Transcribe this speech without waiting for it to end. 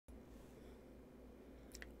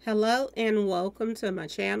Hello and welcome to my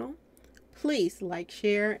channel. Please like,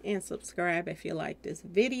 share, and subscribe if you like this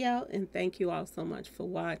video. And thank you all so much for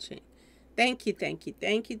watching. Thank you, thank you,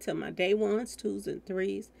 thank you to my day ones, twos, and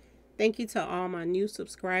threes. Thank you to all my new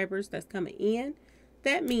subscribers that's coming in.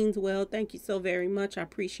 That means well. Thank you so very much. I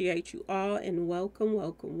appreciate you all and welcome,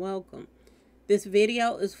 welcome, welcome. This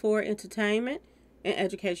video is for entertainment and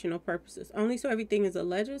educational purposes only, so everything is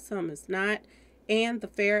alleged, some is not, and the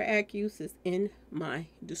Fair Act use is in my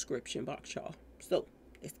description box, y'all. So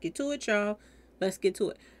let's get to it, y'all. Let's get to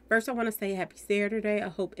it. First, I want to say happy Saturday. I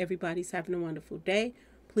hope everybody's having a wonderful day.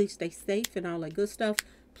 Please stay safe and all that good stuff.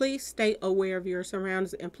 Please stay aware of your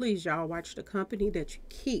surroundings, and please, y'all, watch the company that you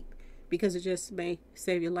keep, because it just may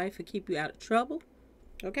save your life and keep you out of trouble.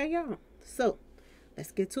 Okay, y'all? So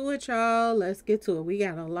let's get to it, y'all. Let's get to it. We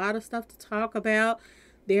got a lot of stuff to talk about.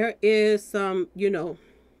 There is some,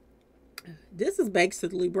 this is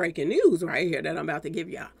basically breaking news right here that I'm about to give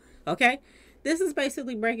y'all. Okay? This is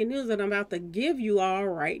basically breaking news that I'm about to give you all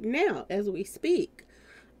right now as we speak.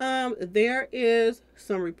 There is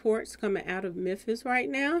some reports coming out of Memphis right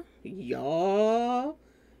now. Y'all,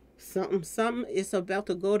 something is about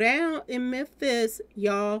to go down in Memphis,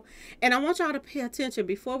 y'all. And I want y'all to pay attention.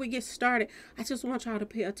 Before we get started, I just want y'all to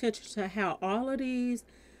pay attention to how all of these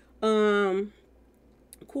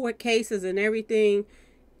court cases and everything,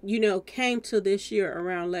 came to this year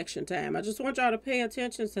around election time. I just want y'all to pay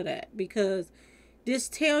attention to that, because this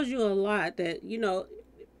tells you a lot that,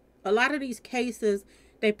 a lot of these cases,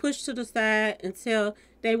 they pushed to the side until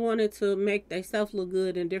they wanted to make themselves look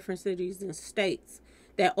good in different cities and states.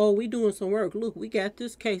 That, oh, we doing some work. Look, we got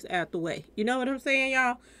this case out the way. You know what I'm saying,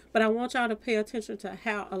 y'all? But I want y'all to pay attention to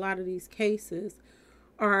how a lot of these cases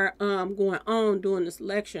are going on during this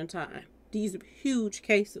election time. These huge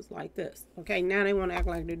cases like this. Okay, now they want to act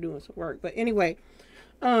like they're doing some work. But anyway,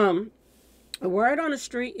 the word on the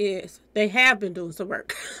street is they have been doing some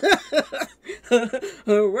work.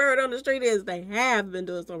 The word on the street is they have been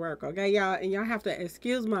doing some work. Okay, y'all? And y'all have to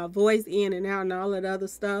excuse my voice in and out and all that other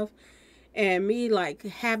stuff. And me like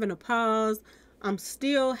having a pause. I'm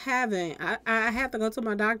still having, I have to go to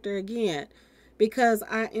my doctor again, because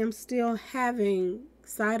I am still having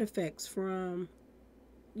side effects from,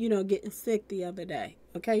 getting sick the other day.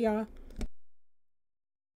 Okay, y'all?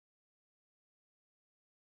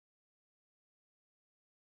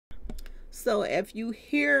 So if you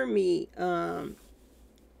hear me, have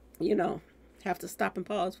to stop and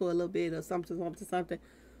pause for a little bit or something,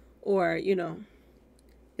 or,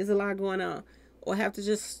 there's a lot going on, or have to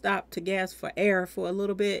just stop to gas for air for a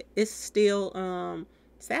little bit, it's still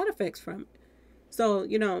side effects from it. So,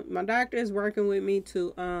 my doctor is working with me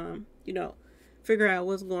to, figure out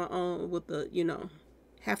what's going on with the,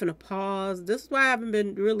 having to pause. This is why I haven't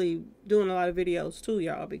been really doing a lot of videos too,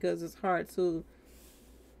 y'all, because it's hard to,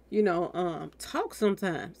 talk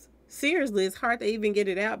sometimes. Seriously, it's hard to even get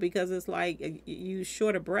it out, because it's like you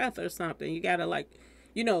short of breath or something. You gotta like,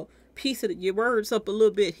 piece of your words up a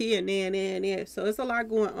little bit here and there and there and there. So it's a lot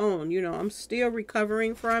going on. I'm still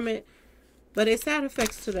recovering from it, but it's side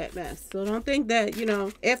effects to that mess. So don't think that,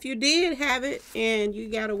 if you did have it and you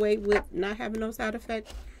got away with not having no side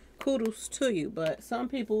effects, kudos to you. But some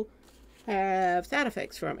people have side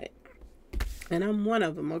effects from it, and I'm one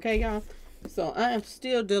of them. Okay, y'all? So I am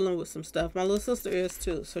still dealing with some stuff. My little sister is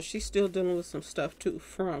too. So she's still dealing with some stuff too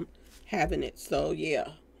from having it. So yeah,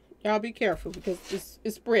 y'all be careful, because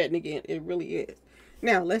it's spreading again. It really is.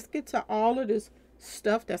 Now let's get to all of this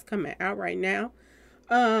stuff that's coming out right now.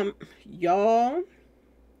 Y'all,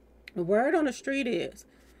 the word on the street is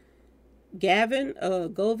Gavin,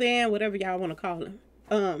 Govan, whatever y'all want to call him.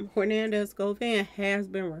 Hernandez Govan has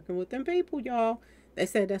been working with them people, y'all. They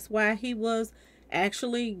said that's why he was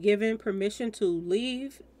actually given permission to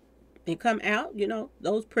leave and come out,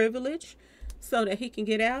 those privilege, so that he can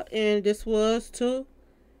get out. And this was to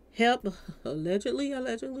help allegedly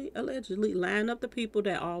line up the people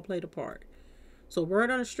that all played a part. So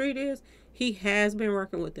word on the street is he has been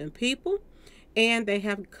working with them people, and they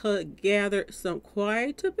have gathered some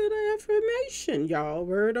quite a bit of information, y'all.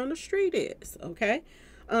 Word on the street is, okay?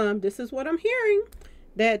 This is what I'm hearing,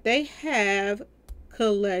 that they have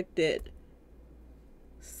collected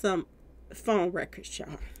some phone records,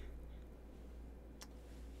 y'all.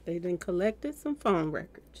 They then collected some phone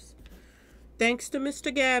records. Thanks to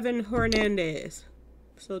Mr. Gavin Hernandez.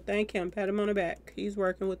 So thank him. Pat him on the back. He's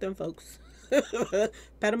working with them folks.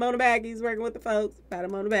 Pat him on the back. He's working with the folks. Pat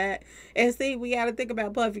him on the back. And see, we got to think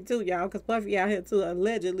about Puffy too, y'all, because Puffy out here too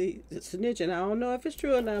allegedly snitching. I don't know if it's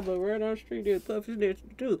true or not, but word on the street is Puffy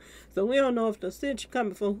snitching too. So we don't know if the snitch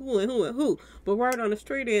coming from who and who and who. But word on the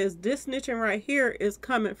street is this snitching right here is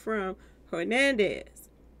coming from Hernandez.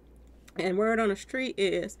 And word on the street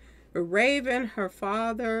is Raven, her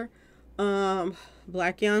father,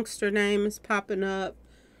 black youngster name is popping up.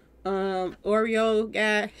 Oreo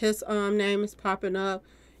guy, his name is popping up.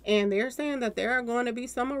 And they're saying that there are going to be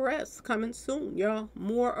some arrests coming soon, y'all.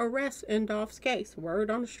 More arrests in Dolph's case. Word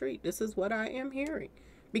on the street. This is what I am hearing.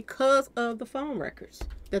 Because of the phone records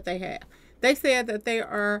that they have. They said that they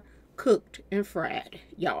are cooked and fried,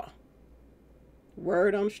 y'all.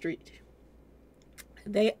 Word on the street.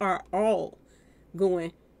 They are all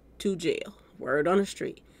going to jail. Word on the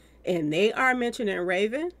street. And they are mentioning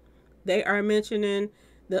Raven. They are mentioning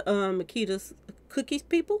the Makita's Cookies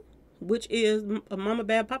people, which is Mama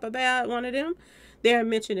Bad, Papa Bad, one of them. They are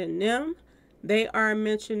mentioning them. They are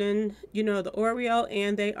mentioning, you know, the Oreo,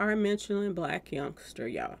 and they are mentioning Black Youngster,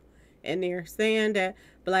 y'all. And they're saying that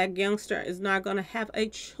Black Youngster is not going to have a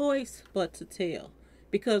choice but to tell.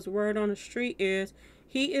 Because word on the street is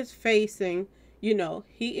he is facing, you know,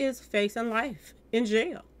 he is facing life in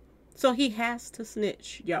jail. So he has to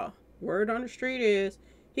snitch, y'all. Word on the street is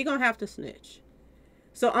he going to have to snitch.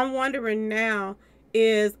 So I'm wondering now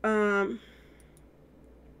is,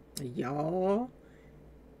 y'all,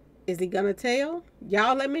 is he going to tell?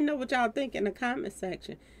 Y'all let me know what y'all think in the comment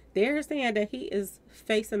section. They're saying that he is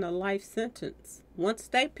facing a life sentence. Once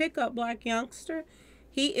they pick up Black Youngster,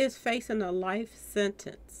 he is facing a life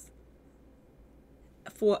sentence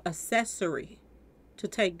for accessory to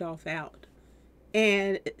take Dolph out.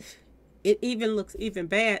 And it even looks even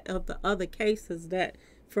bad of the other cases that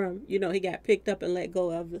from, you know, he got picked up and let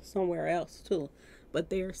go of somewhere else too. But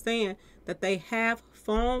they're saying that they have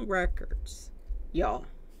phone records. Y'all,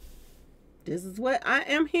 this is what I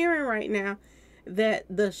am hearing right now, that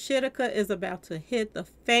the shitika is about to hit the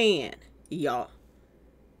fan, y'all,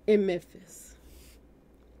 in Memphis.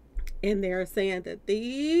 And they're saying that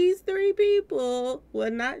these three people, well,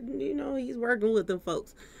 not, you know, he's working with them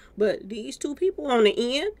folks, but these two people on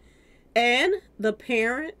the end and the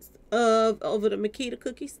parents of over the Makita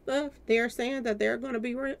cookie stuff, they're saying that they're going to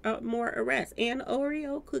be more arrests. And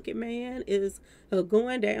Oreo Cookie Man is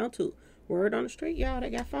going down too. Word on the street, y'all, they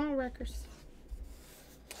got phone records.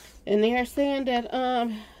 And they're saying that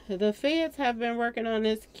the feds have been working on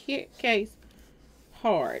this case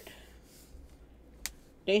hard.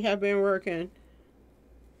 They have been working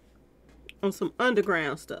on some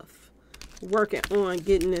underground stuff. Working on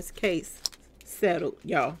getting this case settled,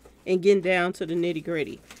 y'all. And getting down to the nitty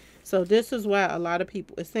gritty. So this is why a lot of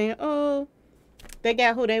people are saying, oh, they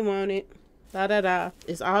got who they wanted. Da da da.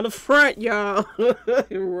 It's all the front, y'all.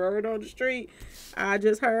 Word on the street. I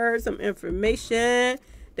just heard some information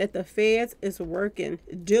that the feds is working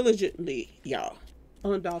diligently, y'all,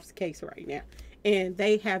 on Dolph's case right now. And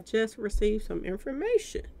they have just received some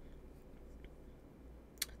information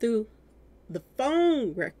through the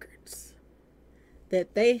phone records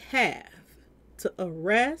that they have to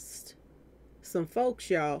arrest some folks,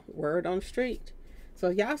 y'all. Word on the street. So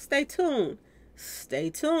y'all stay tuned. Stay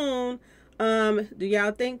tuned. Do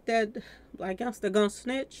y'all think that Black Youngster gonna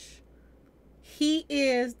snitch?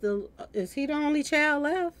 Is he the only child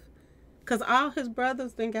left? Because all his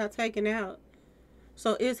brothers then got taken out.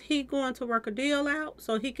 So is he going to work a deal out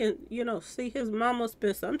so he can, you know, see his mama,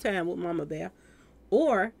 spend some time with Mama Bear?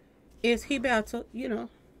 Or is he about to, you know,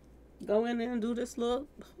 go in there and do this little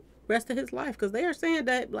rest of his life? Because they are saying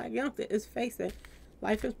that Black Youngster is facing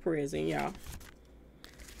life in prison, y'all.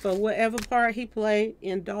 So whatever part he played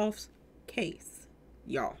in Dolph's case,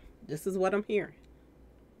 y'all, this is what I'm hearing.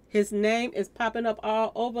 His name is popping up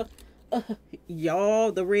all over.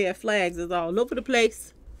 Y'all, the red flags is all over the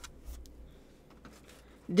place.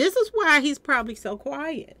 This is why he's probably so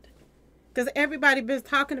quiet. Because everybody been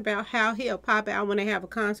talking about how he'll pop out when they have a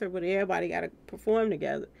concert where everybody got to perform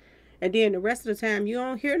together. And then the rest of the time, you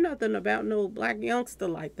don't hear nothing about no Black Youngster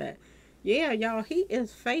like that. Yeah, y'all, he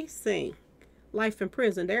is facing life in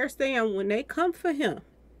prison. They're saying when they come for him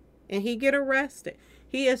and he get arrested,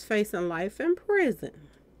 he is facing life in prison.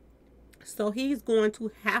 So he's going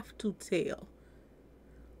to have to tell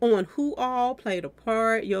on who all played a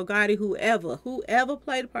part. Yo Gotti, whoever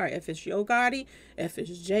played a part. If it's Yo Gotti, if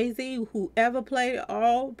it's Jay-Z, whoever played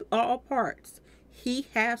all parts, he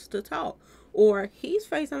has to talk, or he's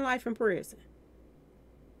facing life in prison.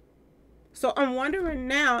 So I'm wondering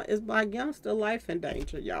now, is Black Youngster life in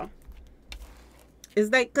danger, y'all?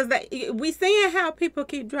 Is because we seeing how people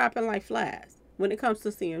keep dropping like flies when it comes to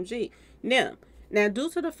CMG. Now, due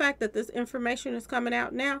to the fact that this information is coming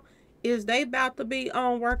out now, is they about to be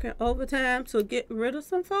on working overtime to get rid of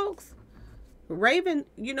some folks? Raven,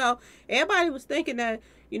 you know, everybody was thinking that,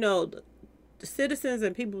 you know, the citizens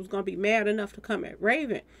and people was gonna be mad enough to come at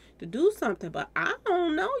Raven to do something. But I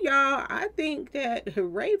don't know, y'all. I think that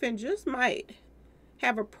Raven just might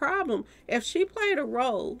have a problem if she played a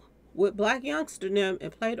role with Black youngster them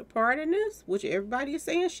and played a part in this, which everybody is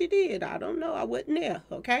saying she did. I don't know. I wasn't there,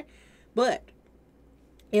 okay? But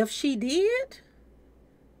if she did,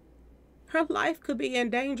 her life could be in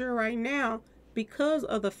danger right now because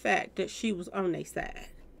of the fact that she was on their side.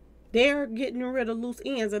 They're getting rid of loose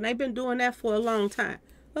ends, and they've been doing that for a long time,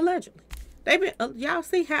 allegedly. They've been y'all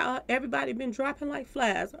see how everybody been dropping like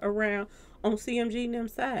flies around on CMG and them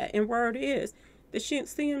side. And word is the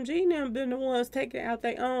CMG and them been the ones taking out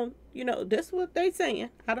their own. You know, that's what they saying.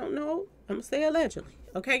 I don't know. I'm gonna say allegedly.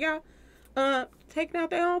 Okay, y'all. Taking out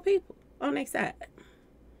their own people on their side.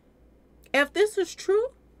 If this is true,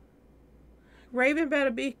 Raven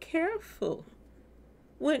better be careful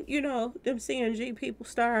when, you know, them CNG people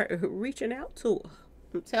start reaching out to her.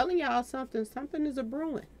 I'm telling y'all something is a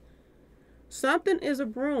brewing. Something is a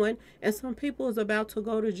brewing, and some people is about to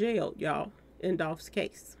go to jail, y'all, in Dolph's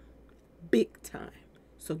case. Big time.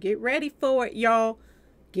 So get ready for it, y'all.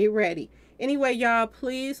 Get ready. Anyway, y'all,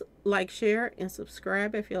 please like, share, and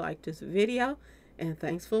subscribe if you like this video. And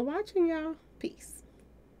thanks for watching, y'all. Peace.